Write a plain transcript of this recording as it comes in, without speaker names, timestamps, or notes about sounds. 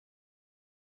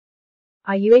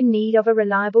Are you in need of a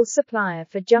reliable supplier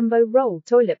for jumbo roll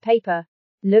toilet paper?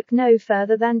 Look no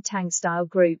further than Tangstile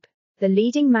Group, the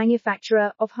leading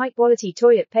manufacturer of high-quality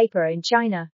toilet paper in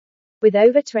China. With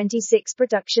over 26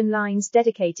 production lines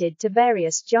dedicated to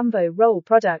various jumbo roll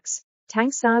products,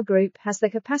 Tangstile Group has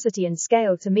the capacity and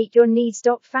scale to meet your needs.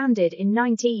 Founded in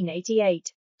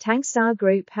 1988, Tangstile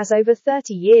Group has over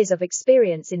 30 years of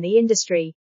experience in the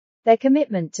industry. Their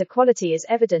commitment to quality is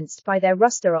evidenced by their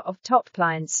roster of top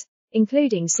clients,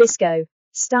 including Cisco,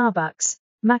 Starbucks,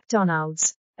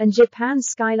 McDonald's, and Japan's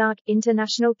Skylark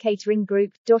International Catering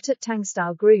Group. At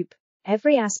Tangstile Group,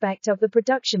 every aspect of the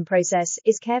production process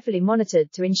is carefully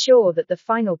monitored to ensure that the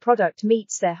final product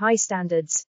meets their high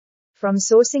standards. From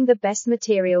sourcing the best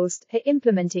materials to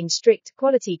implementing strict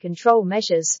quality control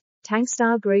measures,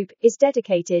 Tangstile Group is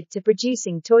dedicated to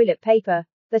producing toilet paper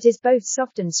that is both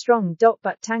soft and strong.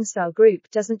 But Tangstile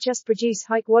Group doesn't just produce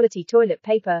high-quality toilet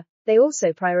paper, they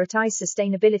also prioritize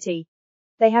sustainability.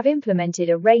 They have implemented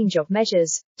a range of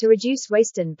measures to reduce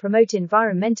waste and promote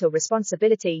environmental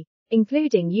responsibility,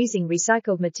 including using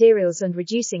recycled materials and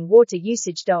reducing water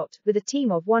usage. With a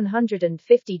team of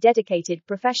 150 dedicated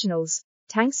professionals,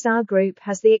 Tangstile Group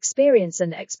has the experience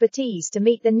and expertise to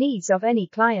meet the needs of any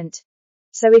client.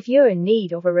 So if you're in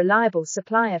need of a reliable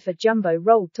supplier for jumbo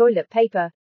rolled toilet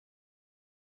paper,